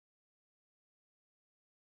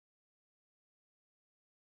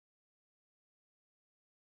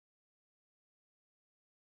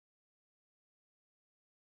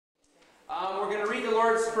We're going to read the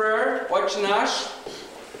Lord's Prayer, Otche Nash.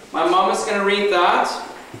 My mom is going to read that.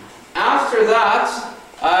 After that,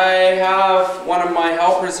 I have one of my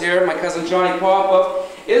helpers here, my cousin Johnny Papa,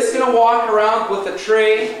 is going to walk around with a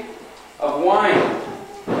tray of wine.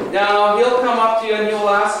 Now, he'll come up to you and he will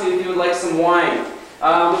ask you if you would like some wine.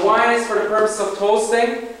 The wine is for the purpose of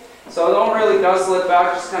toasting, so don't really guzzle it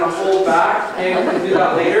back, just kind of hold back. Okay, we're going to do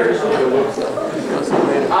that later.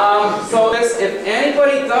 So if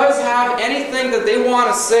anybody does have anything that they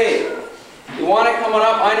want to say, you want it coming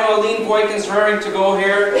up. I know Aline Boykin's raring to go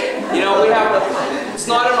here. You know, we have, it's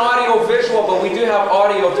not an audio visual, but we do have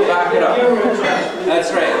audio to back it up.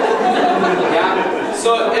 That's right. Yeah.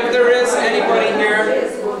 So if there is anybody here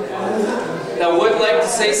that would like to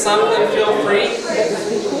say something, feel free.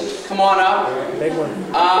 Come on up.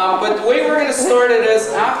 But the way we're going to start it is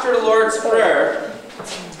after the Lord's Prayer,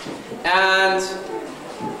 and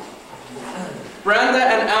Brenda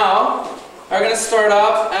and Al are going to start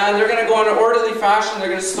off, and they're going to go in an orderly fashion. They're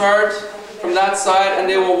going to start from that side, and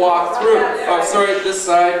they will walk through. Oh, sorry, this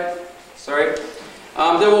side. Sorry.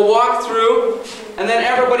 They will walk through, and then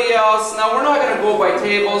everybody else. Now, we're not going to go by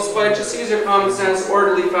tables, but just use your common sense,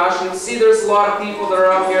 orderly fashion. See, there's a lot of people that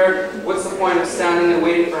are up here. What's the point of standing and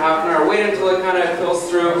waiting for half an hour? Wait until it kind of fills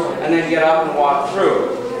through, and then get up and walk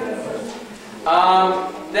through.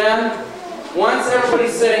 Then, once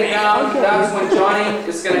everybody's sitting down, that's when Johnny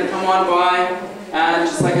is going to come on by, and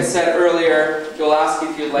just like I said earlier, he'll ask you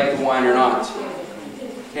if you'd like the wine or not.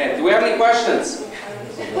 Okay, do we have any questions?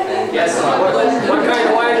 Yes, what kind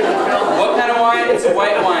of wine is it? What kind of wine? It's a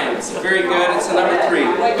white wine. It's very good. It's a number 3. You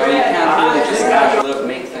can't really just live,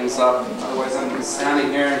 make things up. Otherwise, I'm going to be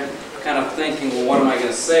standing here and kind of thinking, well, what am I going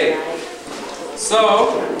to say?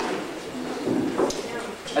 So,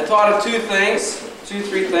 I thought of 3 things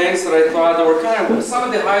that I thought that were kind of some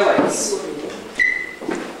of the highlights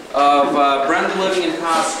of Brenda living in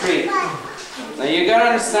Pass Street. Now you got to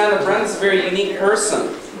understand that Brenda's a very unique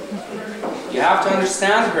person. You have to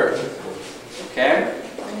understand her. Okay?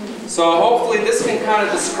 So hopefully this can kind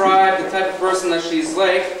of describe the type of person that she's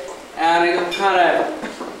like, and it'll kind of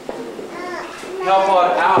help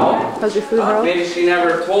out Al. How's your food, Harold? Maybe she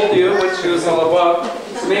never told you what she was all about.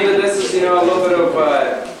 So maybe this is, you know, a little bit of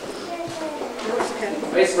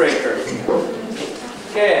icebreaker.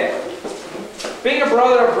 Okay. Being a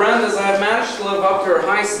brother of Brenda's, I have managed to live up to her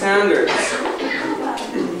high standards.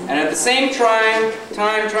 And at the same time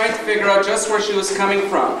trying to figure out just where she was coming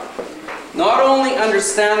from. Not only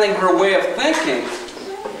understanding her way of thinking,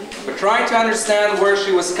 but trying to understand where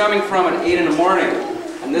she was coming from at 8 in the morning.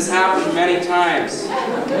 And this happened many times.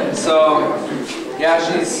 So, yeah,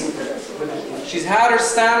 she's had her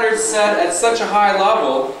standards set at such a high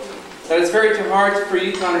level that it's very hard for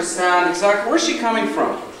you to understand exactly where she's coming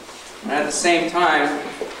from, and at the same time,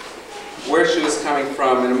 where she was coming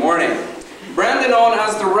from in the morning. Brenda, known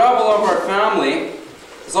as the rebel of our family,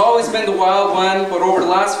 has always been the wild one, but over the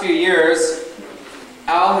last few years,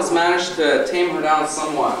 Al has managed to tame her down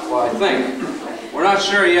somewhat, well, I think. We're not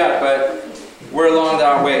sure yet, but we're along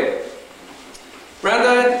that way.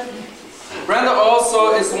 Brenda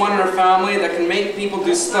also is the one in her family that can make people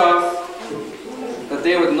do stuff that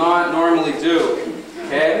they would not normally do,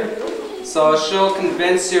 okay? So she'll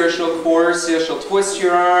convince you, or she'll coerce you, she'll twist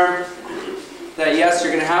your arm, that yes,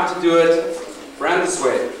 you're going to have to do it Brenda's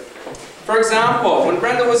way. For example, when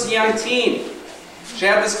Brenda was a young teen, she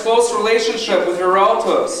had this close relationship with her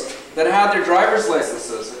relatives that had their driver's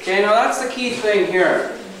licenses, okay? Now that's the key thing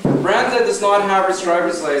here. Brenda does not have her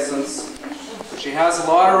driver's license, but she has a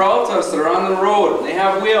lot of relatives that are on the road, they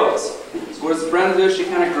have wheels. What does Brenda do? She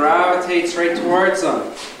kind of gravitates right towards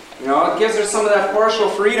them. You know, it gives her some of that partial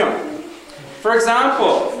freedom. For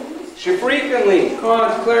example, she frequently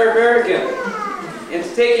conned Claire Berrigan into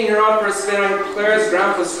taking her out for a spin on Claire's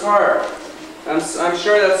grandpa's car. I'm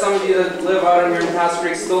sure that some of you that live out in here in Pass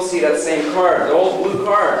Creek still see that same car, the old blue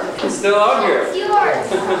car. It's still out here. It's yours.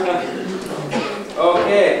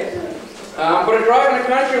 Okay. But a drive in the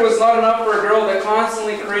country was not enough for a girl that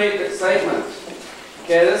constantly craved excitement.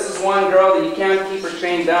 Okay, this is one girl that you can't keep her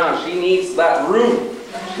chained down. She needs that room.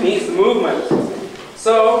 She needs the movement.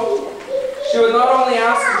 So, she would not only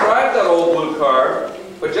ask to drive that old blue car,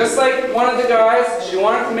 but just like one of the guys, she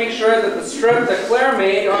wanted to make sure that the strip that Claire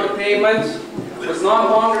made on the pavement was not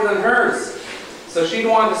longer than hers. So she'd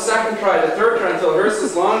want the second try, the third try, until hers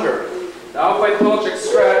is longer. The Alpine Pelchic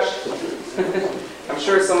stretch. I'm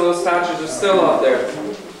sure some of those patches are still out there.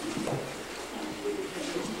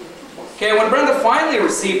 Okay, when Brenda finally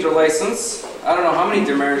received her license, I don't know how many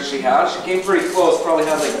demerits she had. She came pretty close, probably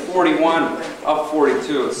had like 41 of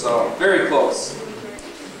 42, so very close.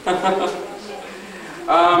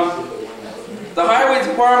 The highway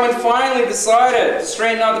department finally decided to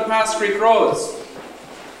straighten out the Pass Creek roads.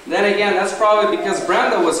 Then again, that's probably because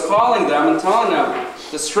Brenda was calling them and telling them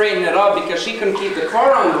to straighten it out because she couldn't keep the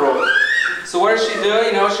car on the road. So what does she do?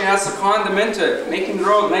 You know, she has to con them into it, making the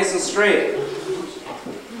road nice and straight.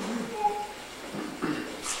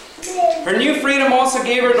 Her new freedom also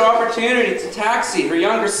gave her the opportunity to taxi her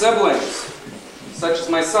younger siblings, such as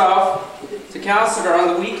myself, to Castlegar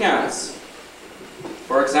on the weekends.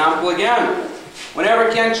 For example, again,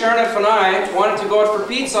 whenever Ken Cherniff and I wanted to go out for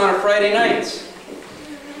pizza on a Friday night,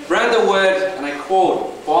 Brenda would, and I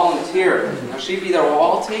quote, volunteer. Now she'd be there, well,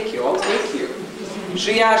 I'll take you, I'll take you.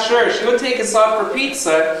 Yeah, sure, she would take us out for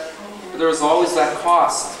pizza, but there was always that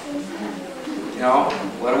cost. You know,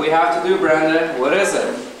 what do we have to do, Brenda? What is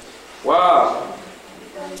it? Well,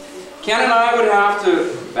 Ken and I would have to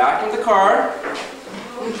vacuum the car,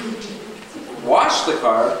 wash the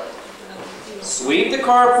car, sweep the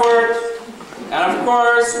carport, and of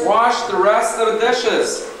course, wash the rest of the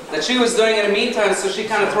dishes that she was doing in the meantime, so she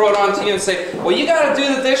kind of throw it on to you and say, well, you got to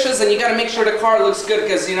do the dishes and you got to make sure the car looks good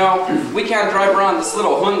because, you know, we can't drive around this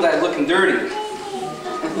little Hyundai looking dirty.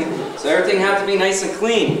 So everything had to be nice and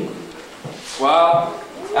clean. Well,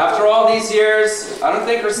 after all these years, I don't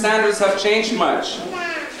think her standards have changed much,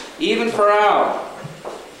 even for Al.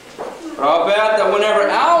 But I'll bet that whenever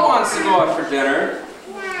Al wants to go out for dinner,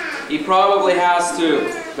 he probably has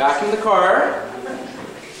to vacuum the car,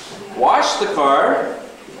 wash the car,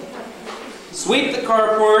 sweep the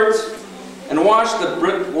carport, and wash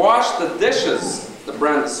the dishes that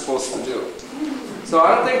Brenda's supposed to do. So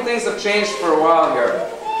I don't think things have changed for a while here.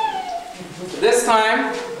 This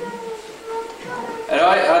time,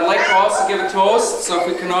 I'd like to also give a toast, so if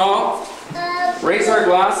we can all raise our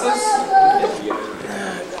glasses.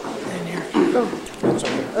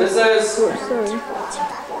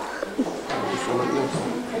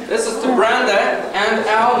 This is to Brenda and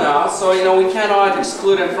Al now, so you know we cannot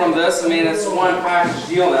exclude him from this. I mean, it's one package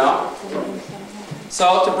deal now.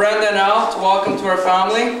 So to Brenda and Al, to welcome to our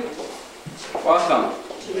family. Welcome.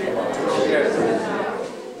 Cheers.